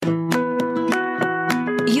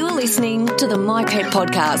listening to the myPET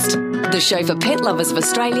podcast, the show for pet lovers of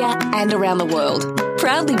Australia and around the world.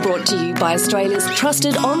 Proudly brought to you by Australia's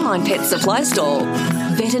trusted online pet supply store,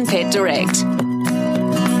 Vet and Pet Direct.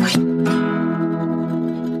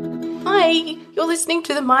 Hi, you're listening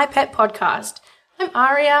to the myPET podcast. I'm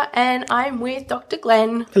Aria and I'm with Dr.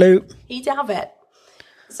 Glenn. Hello. He's our vet.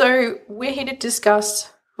 So we're here to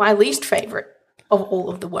discuss my least favourite of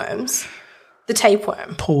all of the worms, the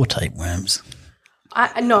tapeworm. Poor tapeworms.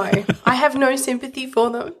 I have no sympathy for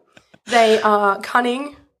them. They are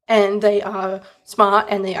cunning and they are smart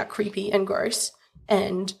and they are creepy and gross.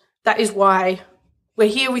 And that is why we're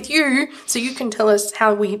here with you, so you can tell us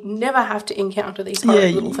how we never have to encounter these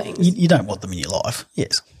horrid little things. You don't want them in your life,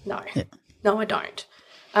 yes. No. Yeah. No, I don't.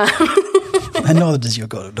 And neither does your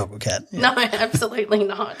dog or cat. Yeah. No, absolutely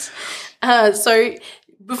not. So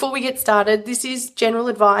before we get started, this is general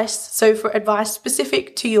advice. So for advice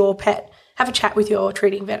specific to your pet, have a chat with your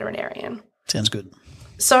treating veterinarian. Sounds good.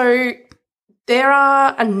 So there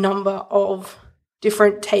are a number of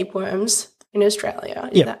different tapeworms in Australia.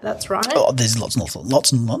 That's right? Oh, there's lots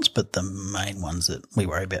and lots, but the main ones that we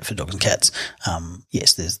worry about for dogs and cats,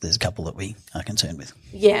 yes, there's a couple that we are concerned with.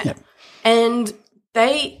 Yeah. Yep. And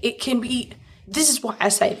it can be, this is why I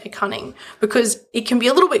say they're cunning, because it can be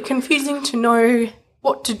a little bit confusing to know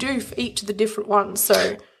what to do for each of the different ones.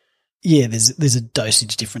 So yeah, there's a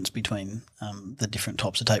dosage difference between the different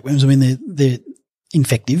types of tapeworms. I mean, they're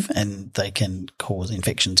infective and they can cause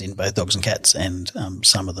infections in both dogs and cats, and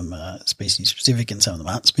some of them are species specific and some of them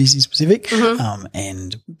aren't species specific. Mm-hmm.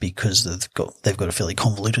 And because they've got a fairly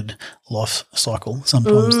convoluted life cycle,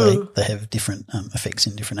 sometimes they have different effects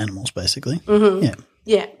in different animals, basically. Mm-hmm. Yeah.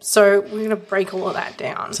 Yeah. So we're going to break all of that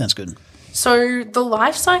down. Sounds good. So the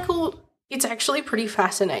life cycle, it's actually pretty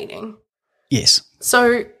fascinating. Yes.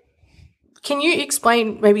 So can you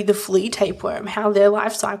explain maybe the flea tapeworm, how their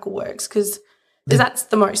life cycle works? Because that's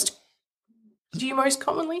the most – do you most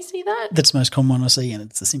commonly see that? That's the most common one I see, and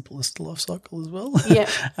it's the simplest life cycle as well. Yeah.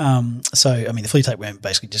 So, I mean, the flea tapeworm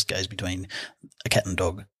basically just goes between a cat and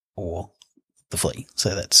dog or the flea.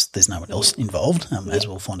 So there's no one else involved. As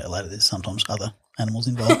we'll find out later, there's sometimes other animals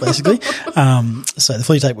involved, basically. So the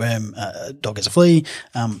flea tapeworm, dog has a flea.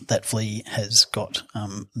 That flea has got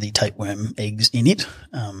the tapeworm eggs in it,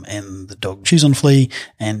 and the dog chews on flea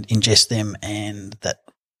and ingests them, and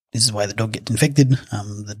this is the way the dog gets infected.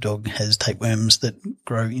 The dog has tapeworms that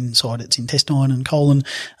grow inside its intestine and colon,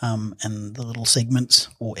 and the little segments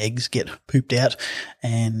or eggs get pooped out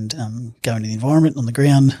and go into the environment on the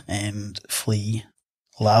ground, and flea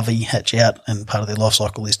larvae hatch out, and part of their life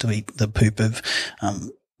cycle is to eat the poop of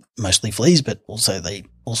mostly fleas, but also they eat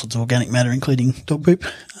all sorts of organic matter, including dog poop.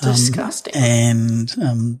 Disgusting. And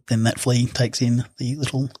then that flea takes in the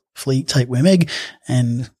little flea tapeworm egg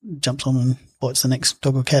and jumps on and bites the next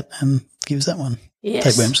dog or cat and gives that one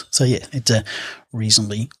tapeworms. So, yeah, it's a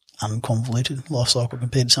reasonably unconvoluted life cycle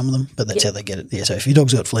compared to some of them, but that's how they get it. Yeah, so if your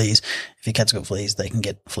dog's got fleas, if your cat's got fleas, they can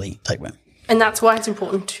get flea tapeworm. And that's why it's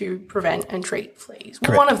important to prevent and treat fleas.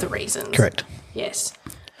 Correct. One of the reasons. Correct. Yes.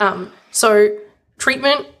 So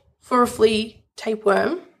treatment for a flea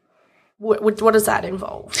tapeworm, what does that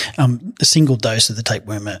involve? A single dose of the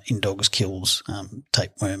tapeworm in dogs kills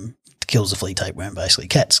the flea tapeworm, basically.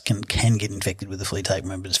 Cats can get infected with the flea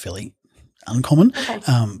tapeworm, but it's fairly uncommon. Okay.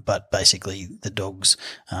 But basically the dogs,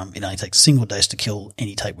 it only takes a single dose to kill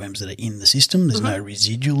any tapeworms that are in the system. There's no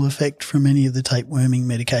residual effect from any of the tapeworming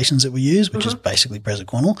medications that we use, which is basically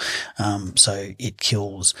praziquantel. So it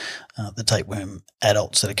kills the tapeworm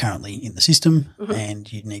adults that are currently in the system,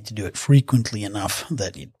 and you need to do it frequently enough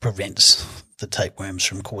that it prevents the tapeworms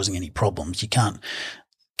from causing any problems. You can't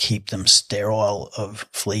keep them sterile of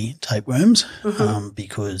flea tapeworms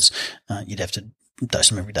because you'd have to dose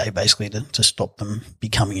them every day basically to stop them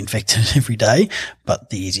becoming infected every day.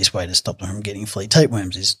 But the easiest way to stop them from getting flea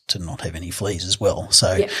tapeworms is to not have any fleas as well.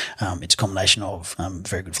 So it's a combination of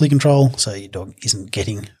very good flea control, so your dog isn't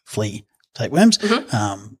getting flea tapeworms,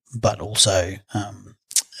 but also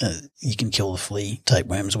you can kill the flea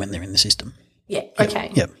tapeworms when they're in the system. Yeah,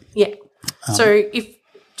 okay. Yep. Yeah. So if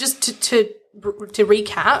just to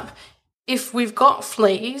recap, if we've got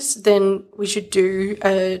fleas, then we should do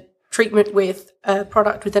a treatment with a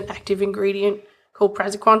product with an active ingredient called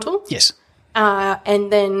praziquantel. Yes.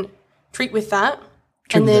 And then treat with that,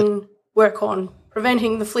 and then work on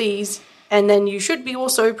preventing the fleas, and then you should be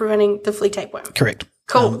also preventing the flea tapeworm. Correct.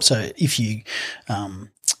 Cool. So if your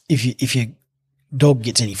dog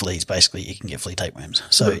gets any fleas, basically, you can get flea tapeworms.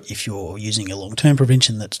 So if you're using a long-term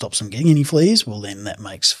prevention that stops them getting any fleas, well, then that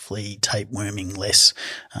makes flea tapeworming less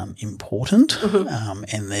important.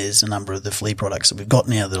 And there's a number of the flea products that we've got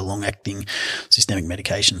now that are long-acting systemic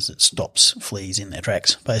medications that stops fleas in their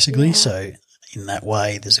tracks, basically. Yeah. So in that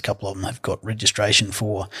way, there's a couple of them they've got registration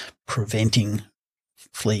for preventing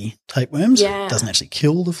flea tapeworms. Yeah. Doesn't actually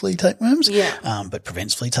kill the flea tapeworms, but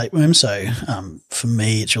prevents flea tapeworms. So for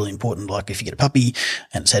me, it's really important, like if you get a puppy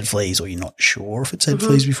and it's had fleas or you're not sure if it's had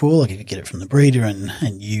fleas before, like if you get it from the breeder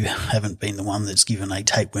and you haven't been the one that's given a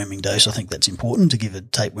tapeworming dose, I think that's important to give a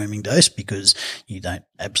tapeworming dose because you don't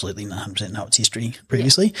absolutely 100% know its history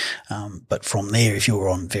previously. But from there, if you're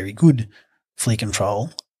on very good flea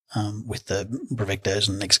control, with the Brevectos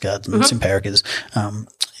and NexGards and Simparicas,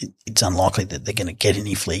 it's unlikely that they're going to get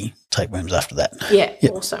any flea tapeworms after that. Yeah,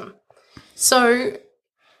 awesome. So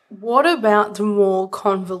what about the more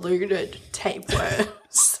convoluted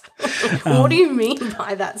tapeworms? What do you mean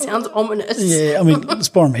by that? Sounds ominous. Yeah, I mean,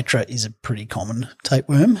 Spirometra is a pretty common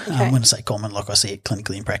tapeworm. When I say common, like I see it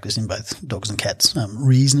clinically in practice in both dogs and cats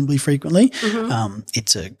reasonably frequently.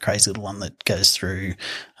 It's a crazy little one that goes through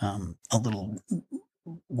a little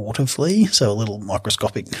water flea, so a little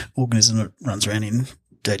microscopic organism that runs around in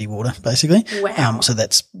dirty water, basically. Wow. So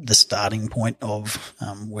that's the starting point of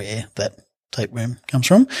where that tapeworm comes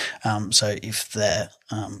from. So if the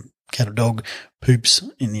cat or dog poops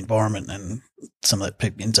in the environment and some of that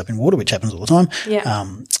poop ends up in water, which happens all the time,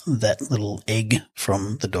 that little egg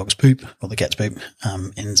from the dog's poop or the cat's poop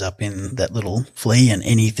ends up in that little flea, and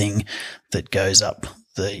anything that goes up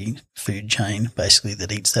the food chain, basically,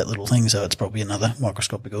 that eats that little thing. So it's probably another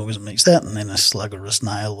microscopic organism that eats that, and then a slug or a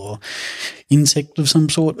snail or insect of some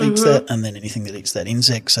sort eats that, and then anything that eats that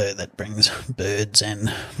insect. So that brings birds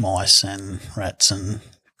and mice and rats and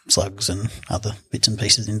slugs and other bits and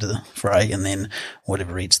pieces into the fray, and then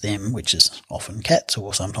whatever eats them, which is often cats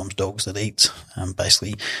or sometimes dogs that eats,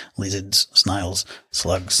 basically lizards, snails,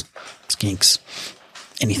 slugs, skinks,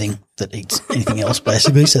 anything that eats anything else,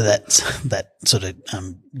 basically. So that sort of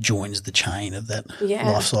joins the chain of that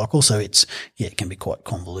life cycle. So it can be quite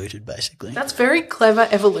convoluted, basically. That's very clever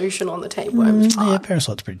evolution on the tapeworms part. Yeah,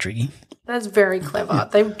 parasites pretty tricky. That's very clever.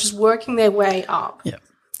 They're just working their way up. Yeah.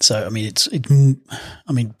 So I mean, it's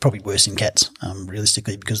probably worse in cats,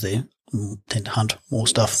 realistically, because they tend to hunt more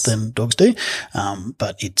stuff than dogs do.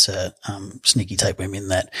 But it's a sneaky tapeworm in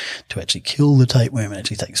that to actually kill the tapeworm, it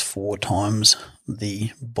actually takes 4 times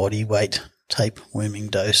the body weight tapeworming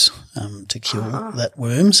dose to kill that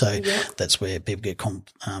worm. So that's where people get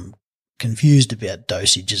confused about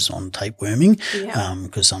dosages on tapeworming,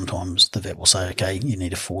 because sometimes the vet will say, okay, you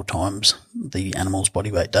need a 4 times the animal's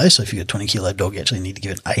body weight dose. So if you've got a 20 kilo dog, you actually need to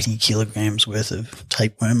give it 80 kilograms worth of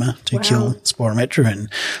tapewormer to kill Spirometra.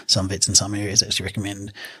 And some vets in some areas actually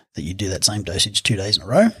recommend that you do that same dosage 2 days in a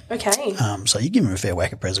row. Okay. So you give them a fair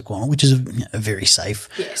whack of praziquantel, which is a very safe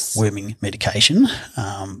worming medication.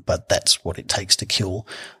 But that's what it takes to kill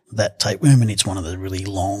that tapeworm. And it's one of the really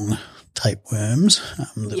long tapeworms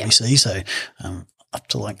that we see, so up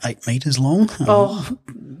to like 8 meters long,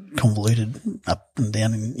 convoluted up and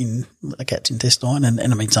down in a cat's intestine, and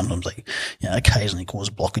I mean sometimes they occasionally cause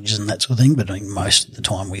blockages and that sort of thing, but I mean most of the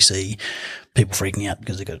time we see people freaking out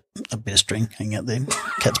because they've got a bit of string hanging out their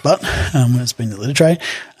cat's butt when it's been in the litter tray,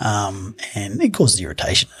 and it causes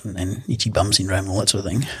irritation and itchy bum syndrome and all that sort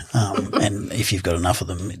of thing, and if you've got enough of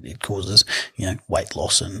them, it causes weight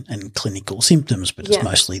loss and clinical symptoms, but it's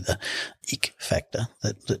mostly the ick factor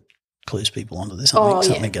that clues people onto there's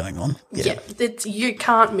something going on. You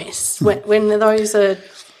can't miss when those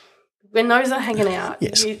are hanging out.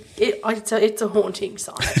 Yes. It's a haunting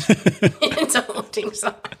sight. It's a haunting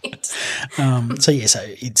sight. So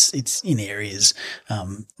it's in areas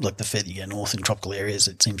like the further you go north in tropical areas,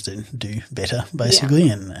 it seems to do better, basically,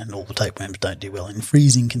 and all the tapeworms don't do well in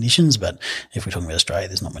freezing conditions. But if we're talking about Australia,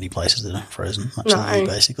 there's not many places that are frozen much of the year,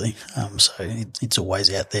 basically. So it's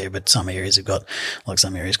always out there. But some areas have got, like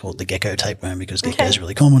some areas call it the gecko tapeworm because gecko is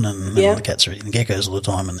really common, and the cats are eating geckos all the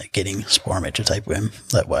time, and they're getting Spirometra tapeworm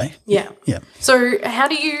that way. Yeah. So how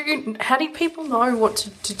do people know what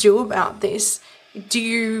to do about this? Do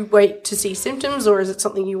you wait to see symptoms, or is it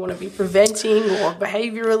something you want to be preventing, or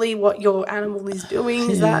behaviourally what your animal is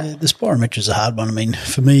doing? Is that the Spirometra is a hard one. I mean,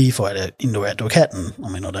 for me, if I had an indoor-outdoor cat, and I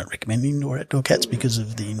mean, I don't recommend indoor-outdoor cats because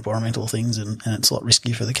of the environmental things, and it's a lot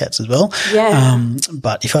riskier for the cats as well. Yeah.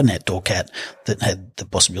 But if I had an outdoor cat that had the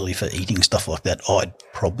possibility for eating stuff like that, I'd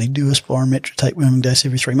probably do a Spirometra tapeworming dose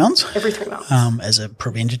every 3 months. Every 3 months. As a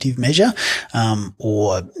preventative measure,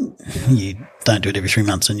 or you don't do it every 3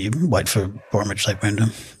 months and you wait for Spirometra tapeworm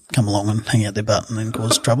to come along and hang out their butt and then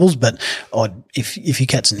cause troubles. But if your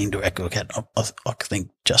cat's an indoor active cat, I think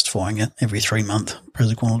justifying it every 3-month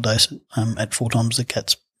praziquantel dose at 4 times the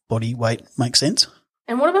cat's body weight makes sense.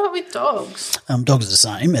 And what about with dogs? Dogs are the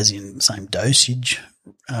same, as in the same dosage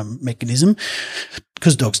mechanism,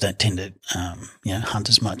 because dogs don't tend to hunt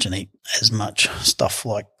as much and eat as much stuff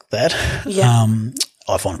like that. Yeah.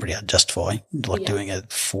 I find it pretty hard to justify doing a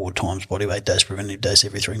 4 times body weight dose, preventative dose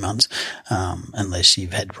every 3 months, unless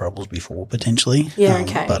you've had troubles before potentially. Yeah,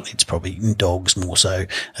 okay. But it's probably in dogs more so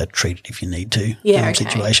a treat it if you need to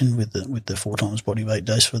situation with the 4 times body weight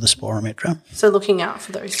dose for the Spirometra. So looking out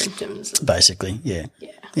for those symptoms. Basically, yeah.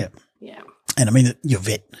 Yeah. And I mean, your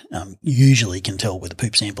vet usually can tell where the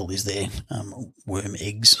poop sample is there, worm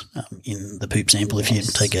eggs in the poop sample. If you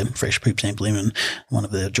take a fresh poop sample in, and one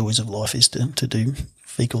of the joys of life is to do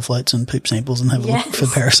fecal floats and poop samples and have a look for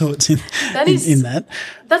parasites in that.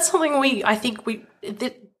 That's something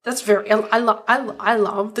that's very, I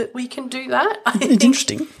love that we can do that. It's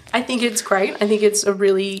interesting. I think it's great. I think it's a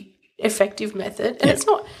really effective method, and it's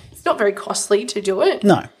not very costly to do it.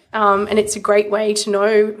 No. And it's a great way to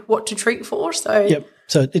know what to treat for. So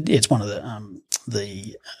So it's one of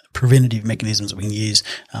the preventative mechanisms that we can use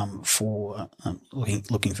for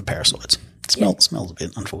looking for parasites. It smells a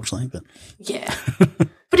bit, unfortunately, but yeah.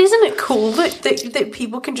 But isn't it cool that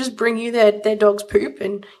people can just bring you their dog's poop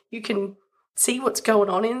and you can see what's going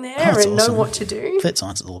on in there and awesome. Know what to do? Vet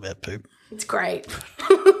science is all about poop. It's great.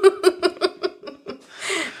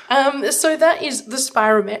 So that is the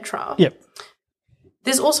Spirometra. Yep.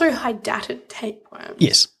 There's also Hydatid tapeworms.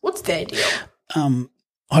 Yes. What's their deal?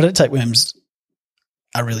 Hydatid tapeworms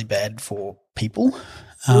are really bad for people.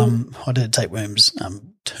 Hydatid tapeworms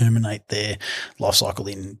terminate their life cycle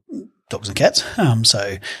in dogs and cats.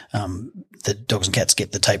 So the dogs and cats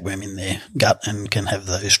get the tapeworm in their gut and can have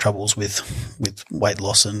those troubles with weight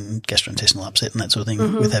loss and gastrointestinal upset and that sort of thing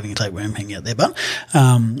with having a tapeworm hanging out their butt.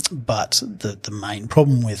 But the main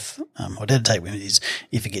problem with Hydatid tapeworm is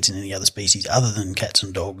if it gets in any other species other than cats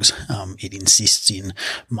and dogs, it insists in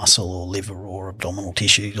muscle or liver or abdominal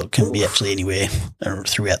tissue. It can be actually anywhere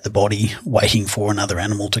throughout the body waiting for another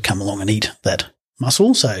animal to come along and eat that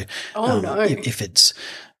muscle. So if it's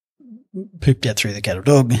pooped out through the cat or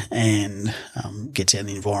dog and gets out in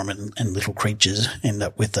the environment and little creatures end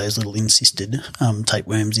up with those little encysted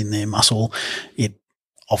tapeworms in their muscle, it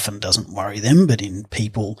often doesn't worry them, but in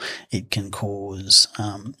people it can cause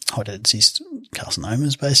hydatid cyst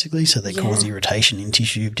carcinomas basically. So they cause irritation in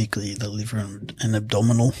tissue, particularly the liver and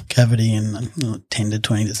abdominal cavity, and 10 to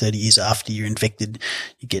 20 to 30 years after you're infected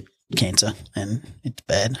you get cancer and it's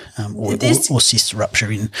bad, or cysts rupture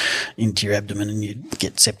into your abdomen and you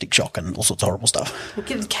get septic shock and all sorts of horrible stuff.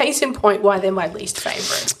 Case in point why they're my least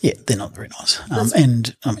favourite. Yeah, they're not very nice.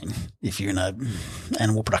 And I mean, if you're in a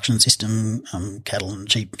animal production system, cattle and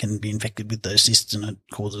sheep can be infected with those cysts and it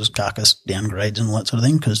causes carcass downgrades and all that sort of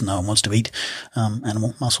thing because no one wants to eat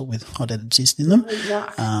animal muscle with hydatid cyst in them.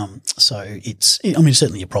 So it's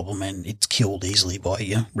certainly a problem and it's killed easily by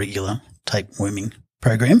your regular tapeworming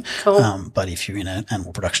program. Cool. But if you're in an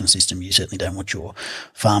animal production system, you certainly don't want your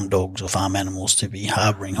farm dogs or farm animals to be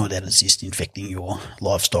harbouring hydatid cyst infecting your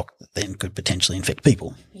livestock that then could potentially infect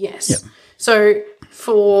people. Yes. Yep. So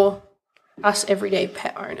for us everyday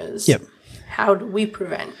pet owners, yep. How do we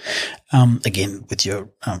prevent it? Again, with your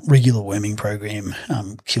regular worming program,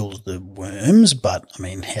 kills the worms, but I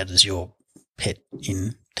mean, how does your pet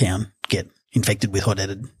in town get infected with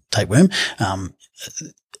hydatid tapeworm?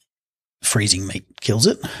 Freezing meat kills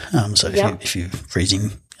it. So if you're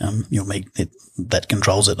freezing your meat, that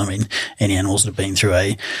controls it. I mean, any animals that have been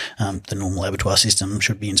through the normal abattoir system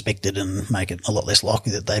should be inspected and make it a lot less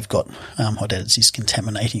likely that they've got hydatid cyst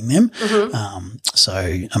contaminating them.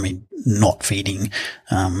 So, I mean, not feeding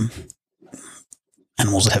animals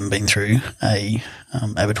that haven't been through a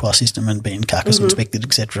abattoir system and been carcass inspected,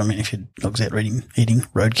 etc. I mean, if your dog's out eating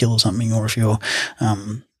roadkill or something, or if you're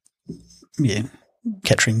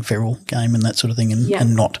capturing feral game and that sort of thing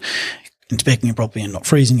and not inspecting it properly and not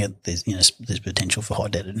freezing it, there's potential for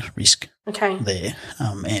hydatid risk there.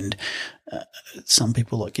 And some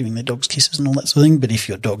people like giving their dogs kisses and all that sort of thing, but if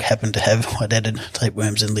your dog happened to have hydatid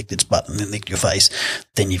tapeworms and licked its butt and then licked your face,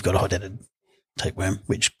 then you've got a hydatid tapeworm,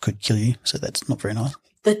 which could kill you. So that's not very nice.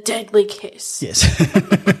 The deadly kiss. Yes.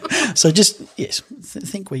 So just,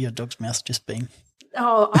 think where your dog's mouth's just been.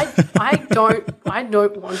 Oh, I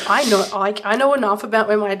know enough about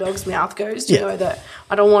where my dog's mouth goes to know that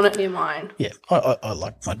I don't want it near mine. Yeah, I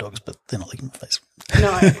like my dogs, but they're not licking my face.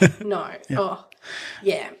 No. Oh,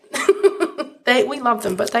 yeah. we love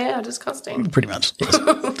them, but they are disgusting. Pretty much, yes.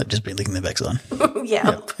 They've just been licking their backside.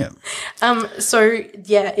 Yeah. Yep.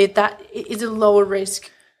 That is a lower risk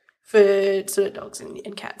for sort of dogs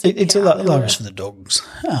and cats. It's a low risk for the dogs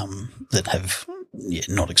that have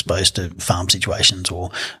not exposed to farm situations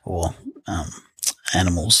or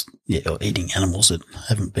animals, or eating animals that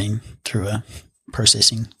haven't been through a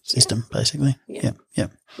processing system, basically. Yeah.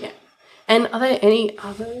 And are there any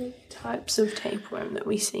other types of tapeworm that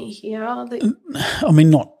we see here? I mean,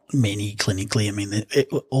 not many clinically. I mean,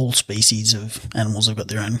 all species of animals have got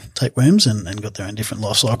their own tapeworms and got their own different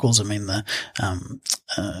life cycles. I mean, the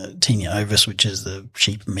Tinea ovis, which is the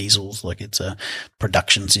sheep measles, like it's a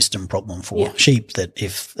production system problem for sheep that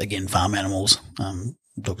if, again, farm animals,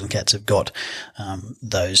 dogs and cats have got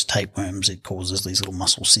those tapeworms, it causes these little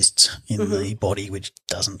muscle cysts in the body, which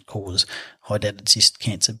doesn't cause hydatid cyst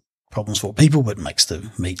cancer problems for people, but makes the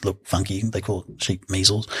meat look funky. They call it sheep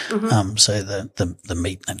measles. So the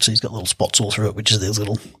meat actually has got little spots all through it, which is these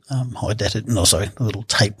little little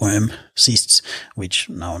tapeworm cysts, which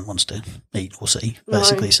no one wants to eat or see,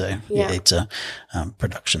 basically. No. So it's a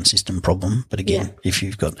production system problem. But again, if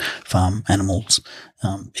you've got farm animals,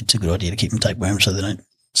 it's a good idea to keep them tapeworms so they don't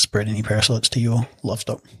spread any parasites to your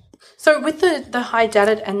livestock. So with the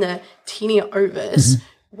Hydatid and the Tinea ovis,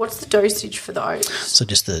 what's the dosage for those? So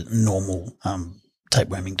just the normal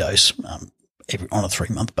tapeworming dose on a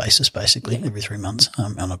 3-month basis, basically, every 3 months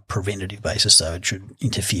on a preventative basis. So it should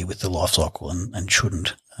interfere with the life cycle and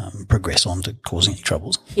shouldn't progress on to causing any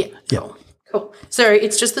troubles. Cool. So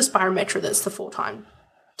it's just the Spirometra that's the 4-time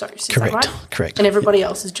dose, is that right? Correct. And everybody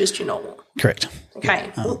else is just your normal? Correct. Okay.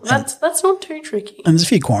 Well, that's not too tricky. And there's a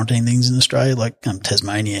few quarantine things in Australia, like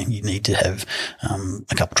Tasmania, you need to have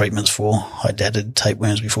a couple of treatments for hydatid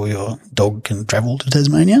tapeworms before your dog can travel to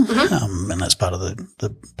Tasmania. And that's part of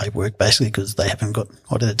the paperwork, basically, because they haven't got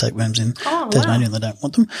hydatid tapeworms in Tasmania and they don't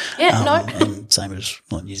want them. And same as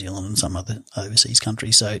like New Zealand and some other overseas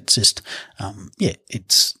countries. So it's just,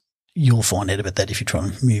 you'll find out about that if you try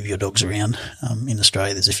and move your dogs around. In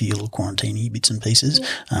Australia, there's a few little quarantine bits and pieces,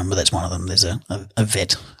 but that's one of them. There's a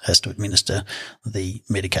vet has to administer the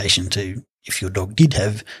medication to, if your dog did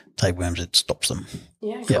have tapeworms, it stops them.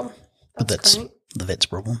 Yeah, cool. But that's great. The vet's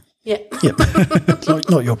problem. It's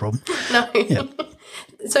not your problem. No.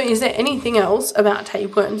 So is there anything else about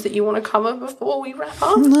tapeworms that you want to cover before we wrap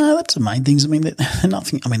up? No, that's the main things. I mean, they're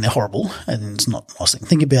nothing. I mean, they're horrible and it's not a nice thing.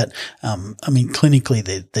 Think about,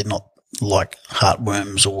 clinically they're not like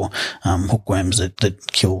heartworms or hookworms that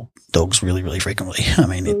kill dogs really, really frequently. I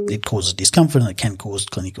mean, it causes discomfort and it can cause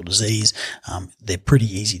clinical disease. They're pretty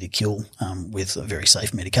easy to kill with a very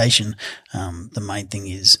safe medication. The main thing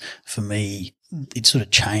is, for me, it sort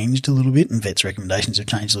of changed a little bit, and vets' recommendations have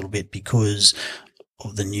changed a little bit because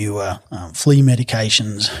of the newer flea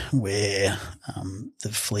medications, where the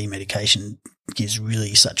flea medication gives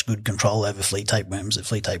really such good control over flea tapeworms that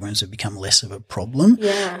flea tapeworms have become less of a problem.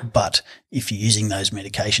 But if you're using those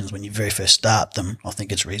medications when you very first start them, I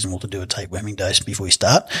think it's reasonable to do a tapeworming dose before you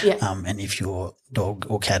start. And if your dog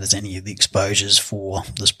or cat has any of the exposures for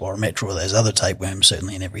the Spirometra or those other tapeworms,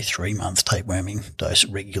 certainly an every 3-month tapeworming dose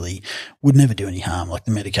regularly would never do any harm. Like,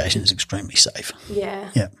 the medication is extremely safe.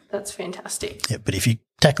 That's fantastic. But if you're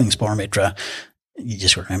tackling Spirometra, you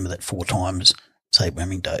just remember that 4 times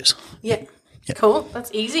tapeworming dose. Cool.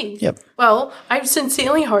 That's easy. Well, I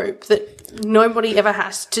sincerely hope that nobody ever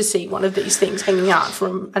has to see one of these things hanging out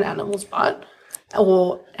from an animal's butt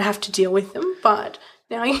or have to deal with them. But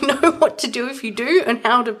now you know what to do if you do and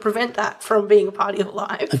how to prevent that from being a part of your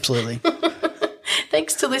life. Absolutely.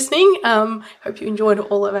 Thanks for listening. Hope you enjoyed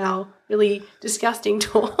all of our really disgusting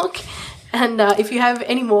talk. And if you have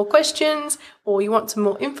any more questions or you want some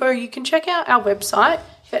more info, you can check out our website,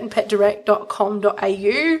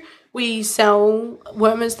 vetandpetdirect.com.au. We sell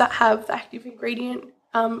wormers that have the active ingredient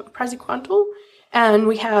praziquantel, and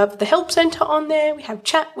we have the help centre on there. We have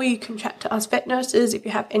chat where you can chat to us vet nurses if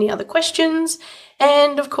you have any other questions.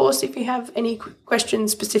 And, of course, if you have any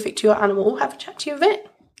questions specific to your animal, have a chat to your vet.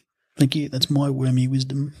 Thank you. That's my wormy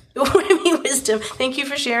wisdom. Your wormy wisdom. Thank you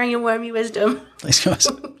for sharing your wormy wisdom. Thanks, guys.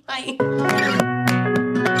 Bye.